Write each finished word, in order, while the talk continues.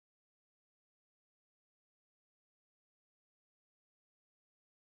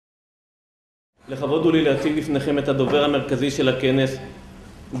לכבוד הוא לי להציג בפניכם את הדובר המרכזי של הכנס,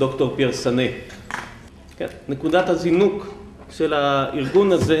 דוקטור פייר סנה. כן, נקודת הזינוק של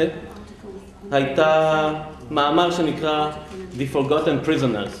הארגון הזה הייתה מאמר שנקרא The Forgotten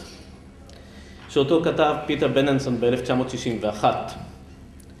Prisoners, שאותו כתב פיטר בננסון ב-1961.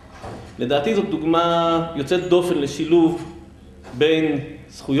 לדעתי זאת דוגמה יוצאת דופן לשילוב בין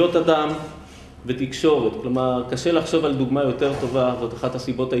זכויות אדם ותקשורת. כלומר, קשה לחשוב על דוגמה יותר טובה, זאת אחת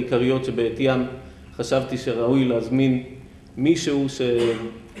הסיבות העיקריות שבעתיים חשבתי שראוי להזמין מישהו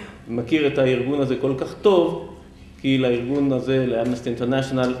שמכיר את הארגון הזה כל כך טוב, כי לארגון הזה, לאמנסטי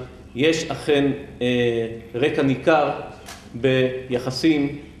אינטרנשיונל, יש אכן רקע ניכר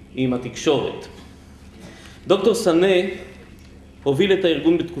ביחסים עם התקשורת. דוקטור סנה הוביל את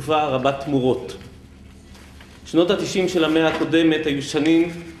הארגון בתקופה רבת תמורות. שנות ה-90 של המאה הקודמת היו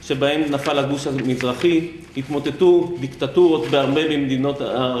שנים שבהם נפל הגוש המזרחי, התמוטטו דיקטטורות בהרבה ממדינות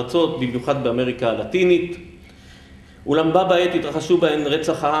הארצות, במיוחד באמריקה הלטינית. אולם בה בעת התרחשו בהן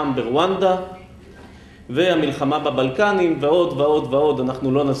רצח העם ברואנדה, והמלחמה בבלקנים, ועוד ועוד ועוד,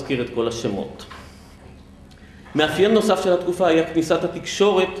 אנחנו לא נזכיר את כל השמות. מאפיין נוסף של התקופה היה כניסת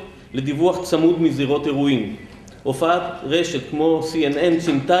התקשורת לדיווח צמוד מזירות אירועים. הופעת רשת כמו CNN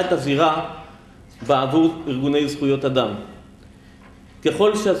שינתה את הזירה בעבור ארגוני זכויות אדם.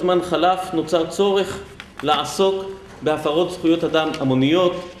 ככל שהזמן חלף נוצר צורך לעסוק בהפרות זכויות אדם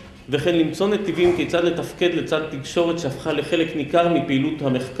המוניות, וכן למצוא נתיבים כיצד לתפקד לצד תקשורת שהפכה לחלק ניכר מפעילות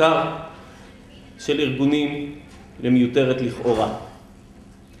המחקר של ארגונים למיותרת לכאורה.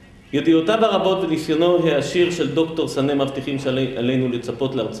 ידיעותיו הרבות וניסיונו העשיר של דוקטור סנה מבטיחים שעלינו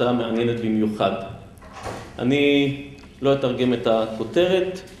לצפות להרצאה מעניינת במיוחד. אני לא אתרגם את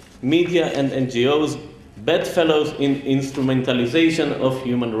הכותרת. Media and NGOs, bedfellows in instrumentalization of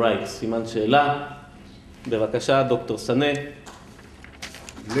human rights. סימן שאלה. בבקשה, דוקטור סנה.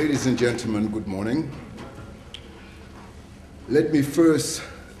 Ladies and gentlemen, good morning. Let me first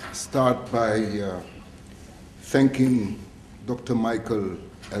start by thanking Dr. Michael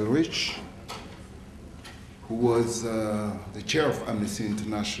Elrich, who was the chair of Amnesty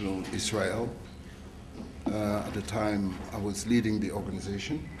International Israel. At the time I was leading the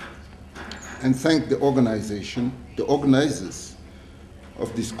organization, and thank the organizers of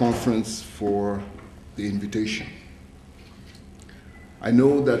this conference for the invitation. I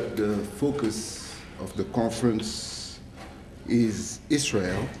know that the focus of the conference is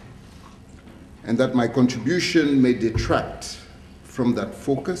Israel, and that my contribution may detract from that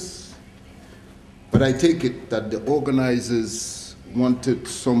focus, but I take it that the organizers wanted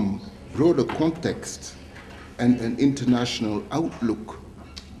some broader context and an international outlook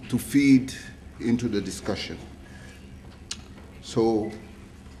to feed into the discussion. So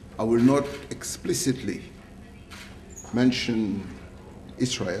I will not explicitly mention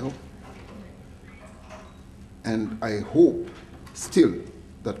Israel, and I hope still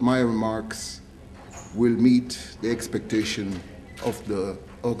that my remarks will meet the expectation of the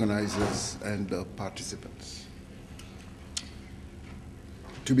organizers and the participants.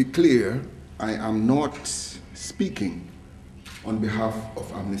 To be clear, I am not speaking on behalf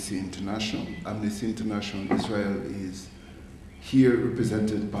of Amnesty International. Amnesty International Israel is here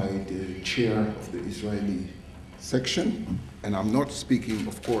represented by the chair of the Israeli section, and I'm not speaking,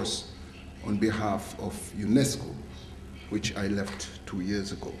 of course, on behalf of UNESCO, which I left 2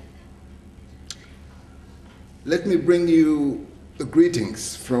 years ago. Let me bring you the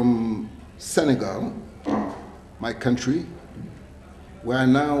greetings from Senegal, my country, where I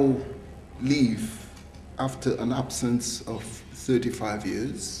now live after an absence of 35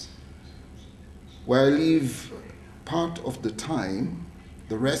 years, where I live part of the time,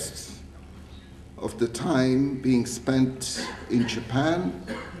 the rest of the time being spent in Japan,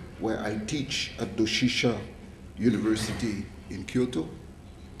 where I teach at Doshisha University in Kyoto,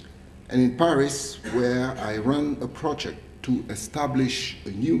 and in Paris, where I run a project to establish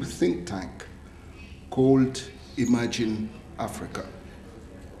a new think tank called Imagine Africa.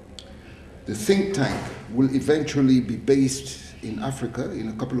 The think tank will eventually be based in Africa in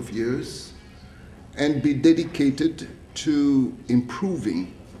a couple of years and be dedicated to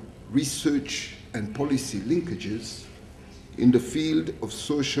improving research and policy linkages in the field of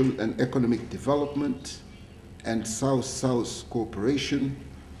social and economic development and South-South cooperation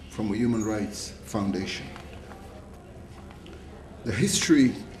from a human rights foundation. The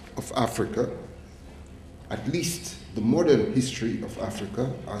history of Africa, at least the modern history of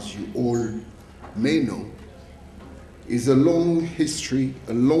Africa, as you all may know, is a long history,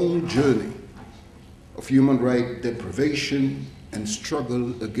 a long journey of human rights deprivation and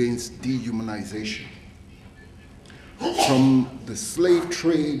struggle against dehumanization. from the slave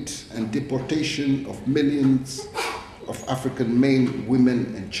trade and deportation of millions of African men,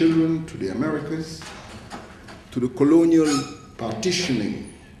 women, and children to the Americas, to the colonial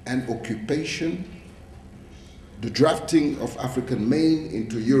partitioning and occupation, the drafting of African men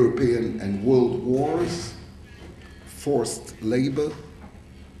into European and world wars, forced labor,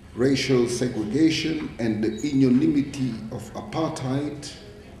 racial segregation, and the ignominy of apartheid,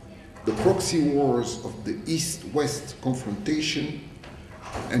 the proxy wars of the East-West confrontation,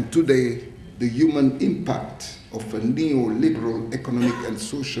 and today, the human impact of a neoliberal economic and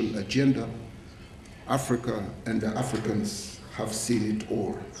social agenda, Africa and the Africans have seen it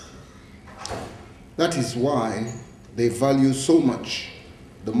all. That is why they value so much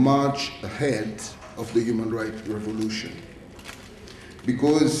the march ahead of the human rights revolution.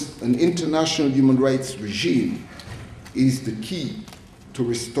 Because an international human rights regime is the key to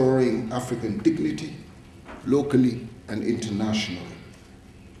restoring African dignity, locally and internationally.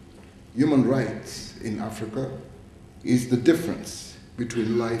 Human rights in Africa is the difference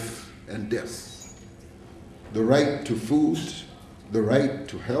between life and death. The right to food, the right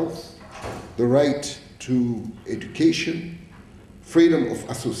to health, the right to education, freedom of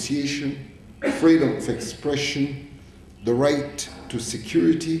association, freedom of expression, the right to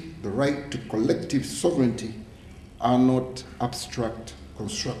security, the right to collective sovereignty are not abstract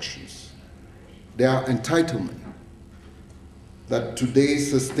constructions. They are entitlements that today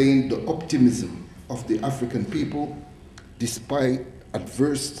sustain the optimism of the African people despite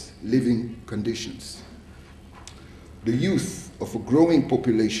adverse living conditions. The youth of a growing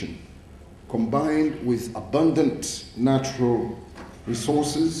population, combined with abundant natural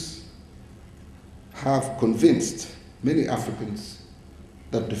resources, have convinced many Africans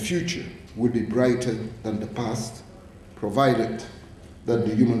that the future will be brighter than the past, provided that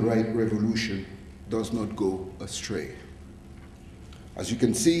the human rights revolution does not go astray. As you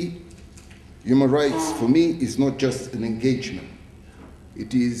can see, human rights for me is not just an engagement.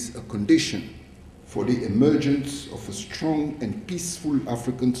 It is a condition for the emergence of a strong and peaceful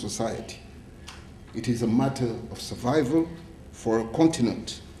African society. It is a matter of survival for a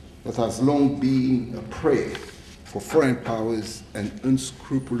continent that has long been a prey for foreign powers and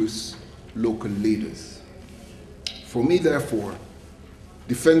unscrupulous local leaders. For me, therefore,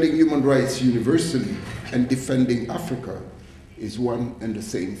 defending human rights universally and defending Africa is one and the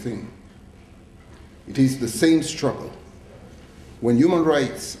same thing. It is the same struggle. When human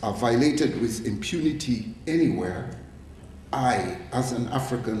rights are violated with impunity anywhere, I, as an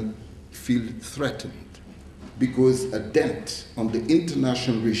African, feel threatened because a dent on the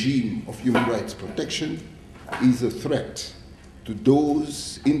international regime of human rights protection is a threat to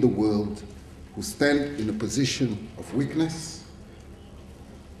those in the world who stand in a position of weakness,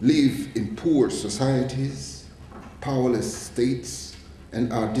 live in poor societies, powerless states,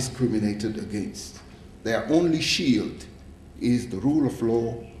 and are discriminated against. Their only shield is the rule of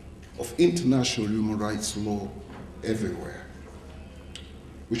law, of international human rights law everywhere.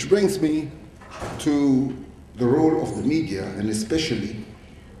 Which brings me to the role of the media, and especially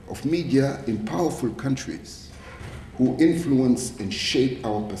of media in powerful countries who influence and shape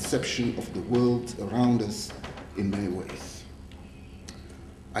our perception of the world around us in many ways.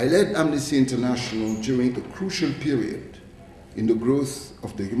 I led Amnesty International during a crucial period in the growth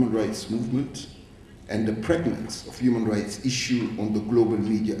of the human rights movement and the pregnance of human rights issue on the global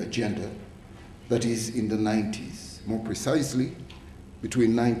media agenda, that is in the 90s, more precisely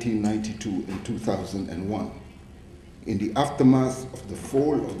between 1992 and 2001, in the aftermath of the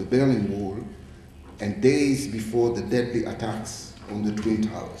fall of the Berlin Wall and days before the deadly attacks on the Twin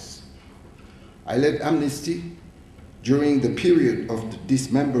Towers. I led Amnesty during the period of the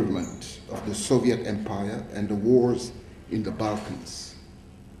dismemberment of the Soviet Empire and the wars in the Balkans,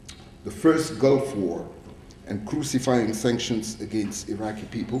 the first Gulf War and crucifying sanctions against Iraqi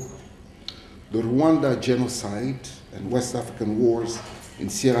people, the Rwanda genocide and West African wars in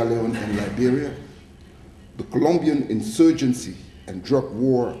Sierra Leone and Liberia, the Colombian insurgency and drug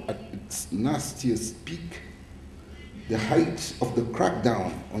war at its nastiest peak, the height of the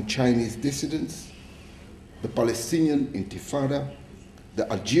crackdown on Chinese dissidents, the Palestinian Intifada, the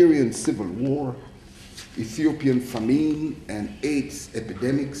Algerian Civil War, Ethiopian famine and AIDS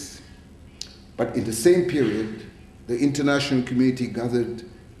epidemics. But in the same period, the international community gathered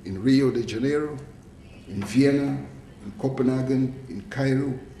in Rio de Janeiro, in Vienna, in Copenhagen, in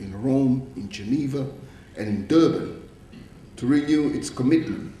Cairo, in Rome, in Geneva, and in Durban to renew its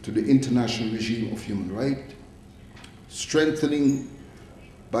commitment to the international regime of human rights, strengthening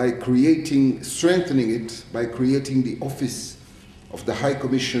it by creating the Office of the High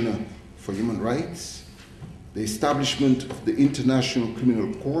Commissioner for Human Rights, the establishment of the International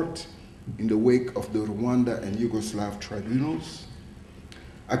Criminal Court in the wake of the Rwanda and Yugoslav tribunals,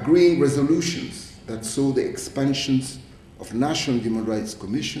 agreeing resolutions that saw the expansions of national human rights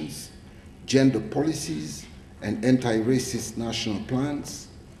commissions, gender policies, and anti-racist national plans,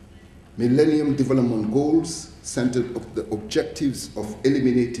 Millennium Development Goals centered on the objectives of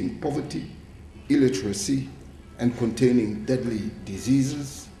eliminating poverty, illiteracy, and containing deadly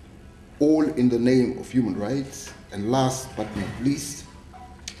diseases, all in the name of human rights, and last but not least,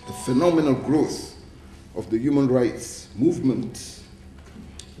 the phenomenal growth of the human rights movement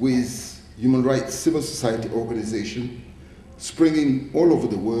with human rights civil society organizations springing all over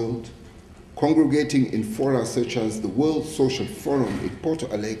the world, congregating in fora such as the World Social Forum in Porto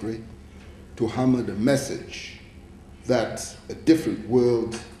Alegre to hammer the message that a different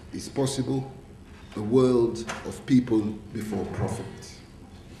world is possible, a world of people before profit.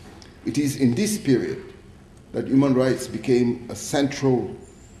 It is in this period that human rights became a central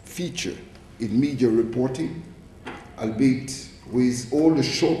feature in media reporting, albeit with all the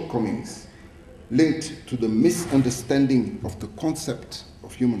shortcomings linked to the misunderstanding of the concept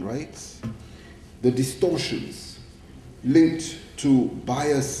of human rights, the distortions linked to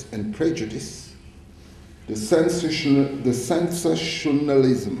bias and prejudice, the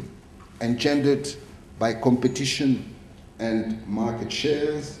sensationalism engendered by competition and market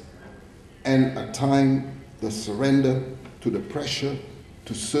shares, and at times the surrender to the pressure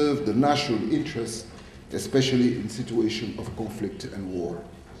to serve the national interest, especially in situations of conflict and war.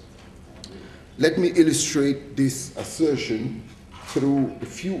 Let me illustrate this assertion through a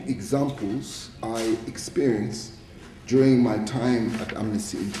few examples I experienced during my time at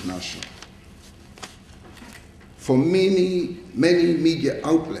Amnesty International. For many media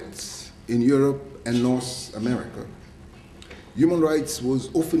outlets in Europe and North America, human rights was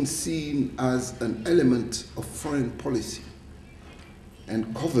often seen as an element of foreign policy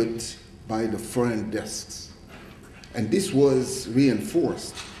and covered by the foreign desks. And this was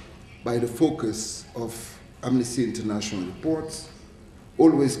reinforced by the focus of Amnesty International reports,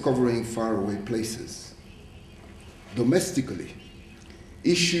 always covering faraway places. Domestically,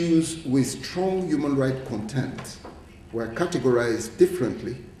 issues with strong human rights content were categorized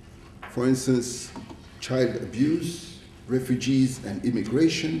differently. For instance, child abuse, refugees and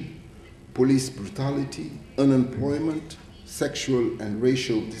immigration, police brutality, unemployment, sexual and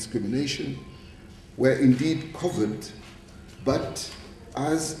racial discrimination were indeed covered, but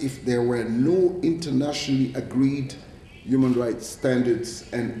as if there were no internationally agreed human rights standards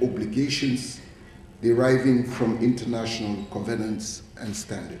and obligations deriving from international covenants and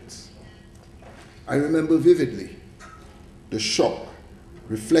standards. I remember vividly the shock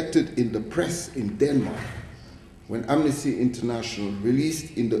reflected in the press in Denmark when Amnesty International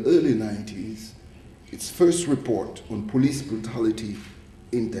released in the early 90s its first report on police brutality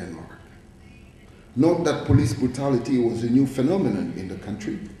in Denmark. Not that police brutality was a new phenomenon in the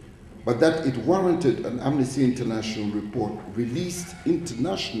country, but that it warranted an Amnesty International report released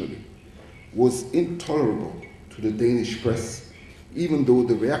internationally was intolerable to the Danish press, even though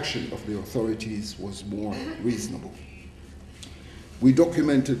the reaction of the authorities was more reasonable. We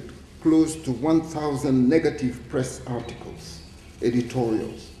documented close to 1,000 negative press articles,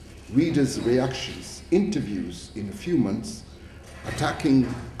 editorials, readers' reactions, interviews in a few months, attacking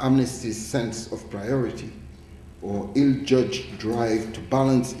Amnesty's sense of priority or ill-judged drive to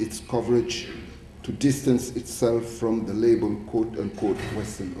balance its coverage to distance itself from the label quote-unquote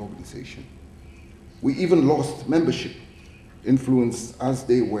Western organization. We even lost membership, influenced as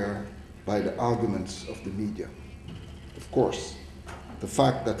they were by the arguments of the media. Of course, the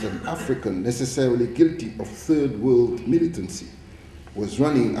fact that an African necessarily guilty of third world militancy was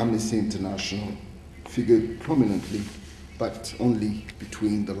running Amnesty International figured prominently, but only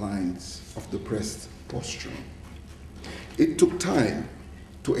between the lines of the press posturing. It took time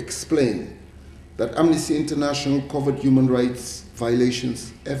to explain that Amnesty International covered human rights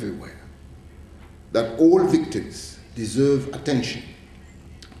violations everywhere, that all victims deserve attention,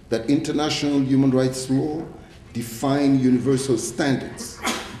 that international human rights law define universal standards,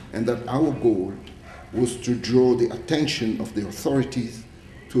 and that our goal was to draw the attention of the authorities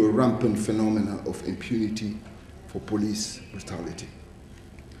to a rampant phenomenon of impunity for police brutality.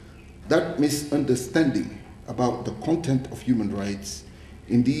 That misunderstanding about the content of human rights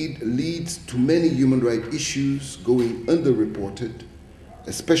indeed leads to many human rights issues going underreported,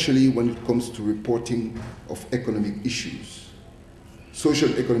 especially when it comes to reporting of economic issues. Social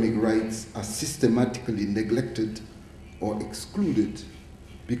economic rights are systematically neglected or excluded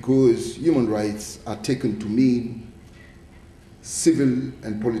because human rights are taken to mean civil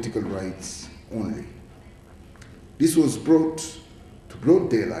and political rights only. This was brought to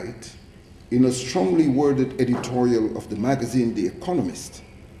broad daylight in a strongly worded editorial of the magazine The Economist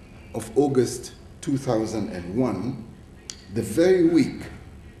of August 2001, the very week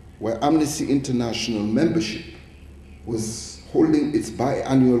where Amnesty International membership was holding its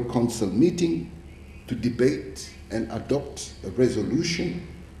biannual council meeting to debate and adopt a resolution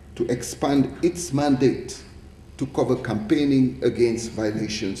to expand its mandate to cover campaigning against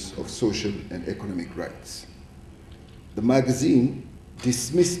violations of social and economic rights. The magazine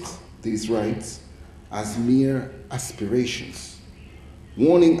dismissed these rights as mere aspirations,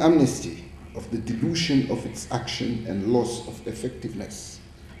 warning Amnesty of the dilution of its action and loss of effectiveness,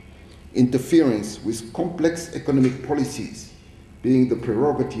 interference with complex economic policies being the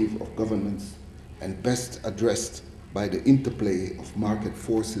prerogative of governments and best addressed by the interplay of market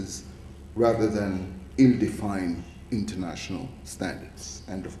forces rather than ill-defined international standards,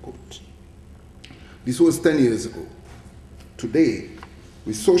 end of quote. This was 10 years ago. Today,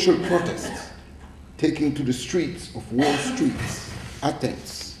 with social protests taking to the streets of Wall Street,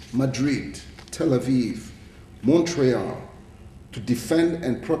 Athens, Madrid, Tel Aviv, Montreal, to defend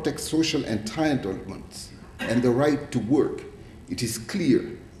and protect social entitlements and the right to work, it is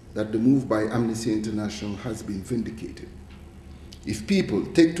clear that the move by Amnesty International has been vindicated. If people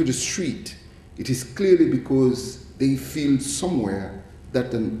take to the street, it is clearly because they feel somewhere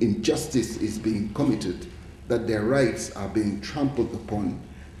that an injustice is being committed, that their rights are being trampled upon,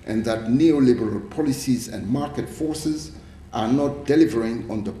 and that neoliberal policies and market forces are not delivering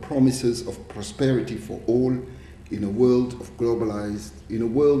on the promises of prosperity for all in a world globalized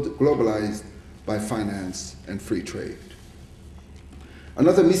by finance and free trade.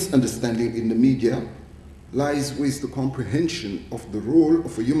 Another misunderstanding in the media lies with the comprehension of the role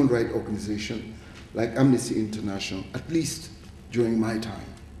of a human rights organization like Amnesty International, at least during my time.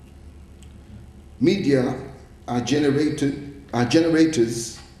 Media are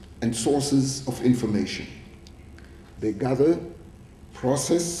generators and sources of information. They gather,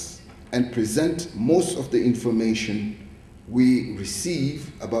 process, and present most of the information we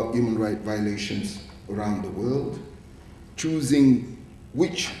receive about human rights violations around the world, choosing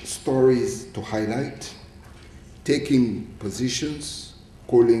which stories to highlight, taking positions,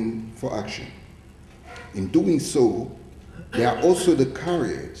 calling for action. In doing so, they are also the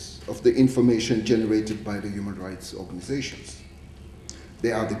carriers of the information generated by the human rights organizations.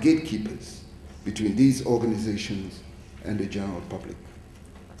 They are the gatekeepers between these organizations and the general public.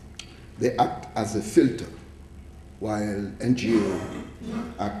 They act as a filter, while NGOs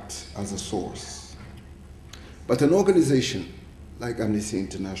act as a source. But an organization like Amnesty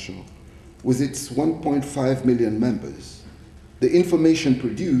International, with its 1.5 million members, the information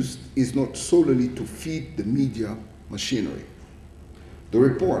produced is not solely to feed the media machinery. The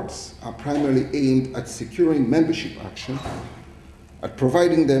reports are primarily aimed at securing membership action, at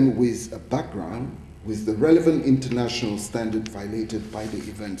providing them with a background with the relevant international standard violated by the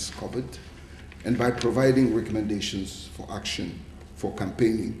events covered, and by providing recommendations for action, for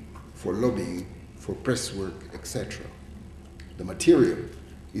campaigning, for lobbying, for press work, etc. The material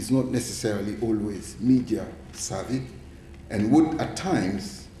is not necessarily always media savvy and would at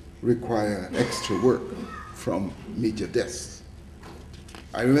times require extra work from media desks.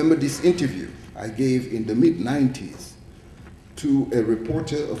 I remember this interview I gave in the mid-90s to a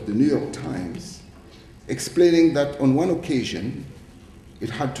reporter of the New York Times, explaining that on one occasion, it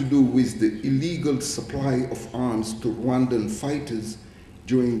had to do with the illegal supply of arms to Rwandan fighters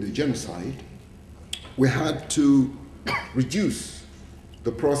during the genocide. We had to reduce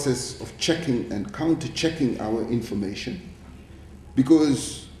the process of checking and counter-checking our information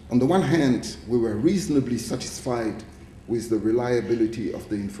because, on the one hand, we were reasonably satisfied with the reliability of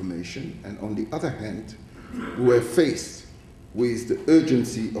the information, and on the other hand, we were faced with the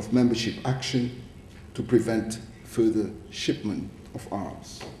urgency of membership action to prevent further shipment of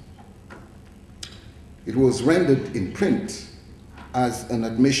arms. It was rendered in print as an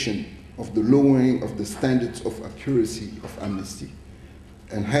admission of the lowering of the standards of accuracy of Amnesty,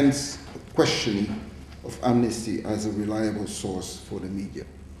 and hence a questioning of Amnesty as a reliable source for the media.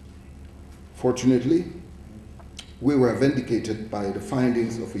 Fortunately, we were vindicated by the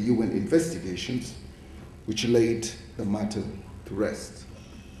findings of a UN investigations which laid the matter to rest.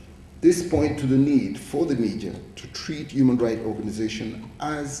 This points to the need for the media to treat human rights organizations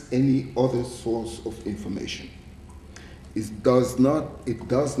as any other source of information. It does not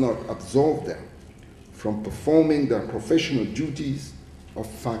absolve them from performing their professional duties of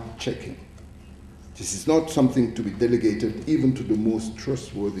fact-checking. This is not something to be delegated even to the most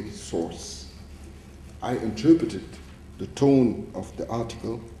trustworthy source. I interpreted the tone of the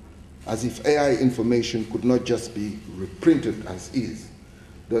article as if AI information could not just be reprinted as is,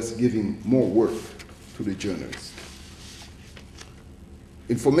 thus giving more work to the journalist.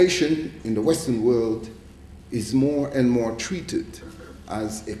 Information in the Western world is more and more treated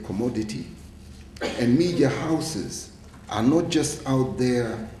as a commodity, and media houses are not just out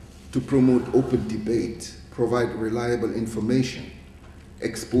there to promote open debate, provide reliable information,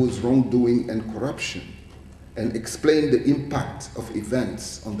 expose wrongdoing and corruption, and explain the impact of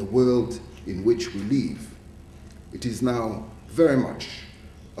events on the world in which we live. It is now very much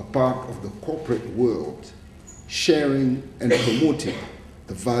a part of the corporate world, sharing and promoting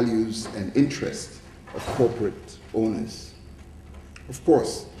the values and interests of corporate owners. Of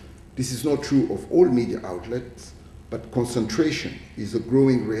course, this is not true of all media outlets, but concentration is a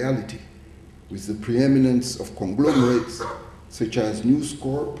growing reality with the preeminence of conglomerates such as News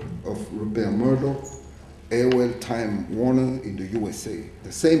Corp of Rupert Murdoch, AOL Time Warner in the USA.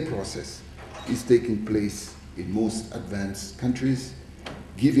 The same process is taking place in most advanced countries,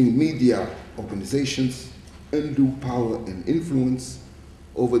 giving media organizations undue power and influence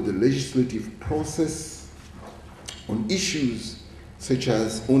over the legislative process on issues such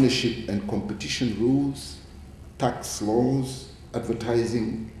as ownership and competition rules, tax laws,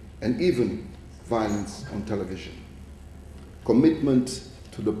 advertising, and even violence on television. Commitment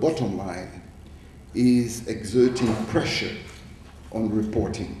to the bottom line is exerting pressure on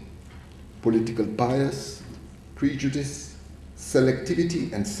reporting. Political bias, prejudice,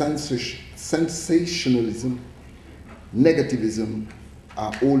 selectivity, and sensationalism, negativism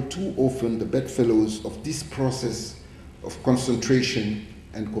are all too often the bedfellows of this process of concentration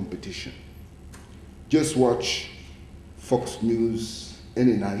and competition. Just watch Fox News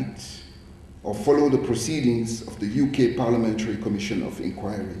any night, or follow the proceedings of the UK Parliamentary Commission of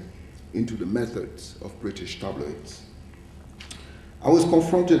Inquiry into the methods of British tabloids. I was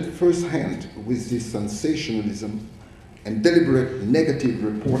confronted firsthand with this sensationalism and deliberate negative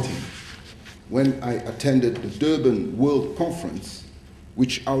reporting when I attended the Durban World Conference,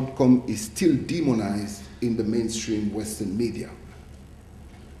 which outcome is still demonized in the mainstream Western media.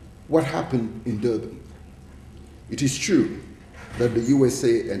 What happened in Durban? It is true that the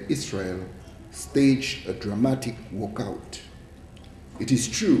USA and Israel staged a dramatic walkout. It is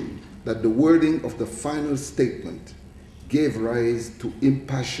true that the wording of the final statement gave rise to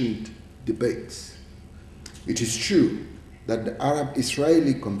impassioned debates. It is true that the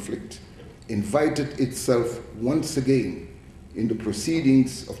Arab-Israeli conflict invited itself once again in the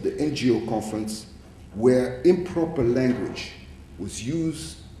proceedings of the NGO conference, where improper language was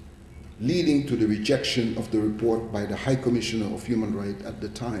used, leading to the rejection of the report by the High Commissioner of Human Rights at the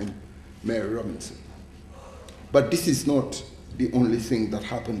time, Mary Robinson. But this is not the only thing that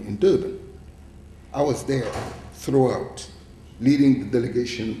happened in Durban. I was there throughout, leading the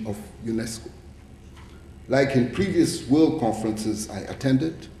delegation of UNESCO. Like in previous world conferences I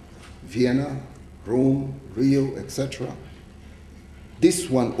attended, Vienna, Rome, Rio, etc., this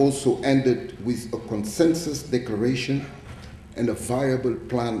one also ended with a consensus declaration and a viable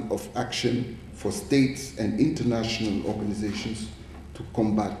plan of action for states and international organizations to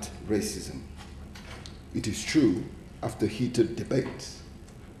combat racism. It is true, after heated debates,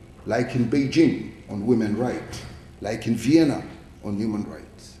 like in Beijing on women's rights, like in Vienna on human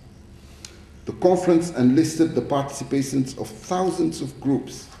rights. The conference enlisted the participations of thousands of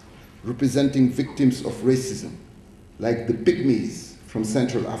groups representing victims of racism, like the Pygmies from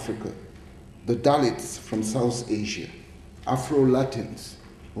Central Africa, the Dalits from South Asia, Afro-Latins,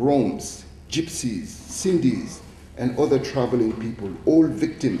 Roms, Gypsies, Sindhis, and other traveling people, all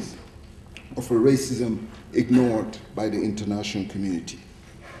victims of a racism ignored by the international community.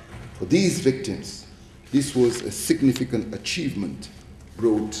 For these victims, this was a significant achievement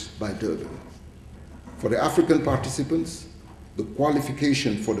brought by Durban. For the African participants, the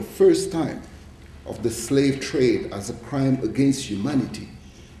qualification for the first time of the slave trade as a crime against humanity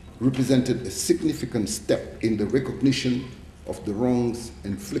represented a significant step in the recognition of the wrongs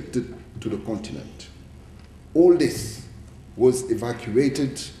inflicted to the continent. All this was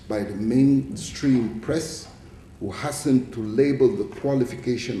evacuated by the mainstream press, who hastened to label the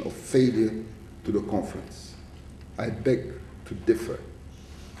qualification of failure to the conference. I beg to differ.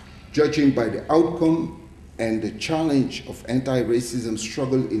 Judging by the outcome and the challenge of anti-racism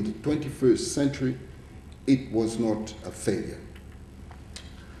struggle in the 21st century, it was not a failure.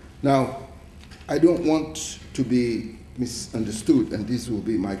 Now, I don't want to be misunderstood, and this will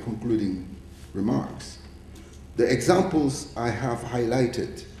be my concluding remarks. The examples I have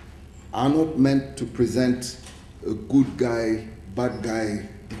highlighted are not meant to present a good guy, bad guy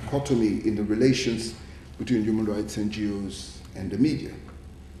dichotomy in the relations between human rights NGOs and the media.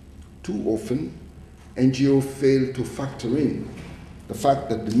 too often, NGOs fail to factor in the fact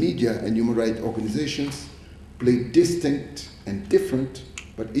that the media and human rights organizations play distinct and different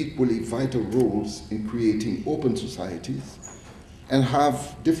but equally vital roles in creating open societies and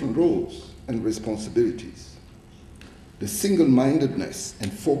have different roles and responsibilities. The single-mindedness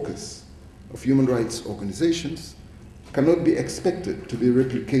and focus of human rights organizations cannot be expected to be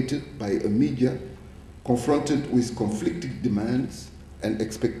replicated by a media confronted with conflicting demands and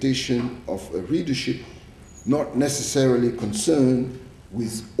expectation of a readership not necessarily concerned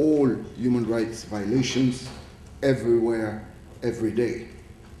with all human rights violations everywhere, every day.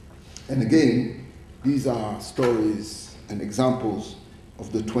 And again, these are stories and examples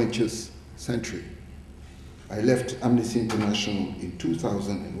of the 20th century. I left Amnesty International in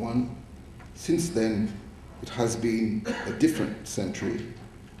 2001. Since then, it has been a different century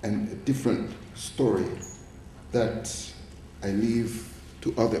and a different story that I leave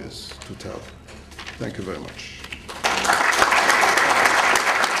to others to tell. Thank you very much.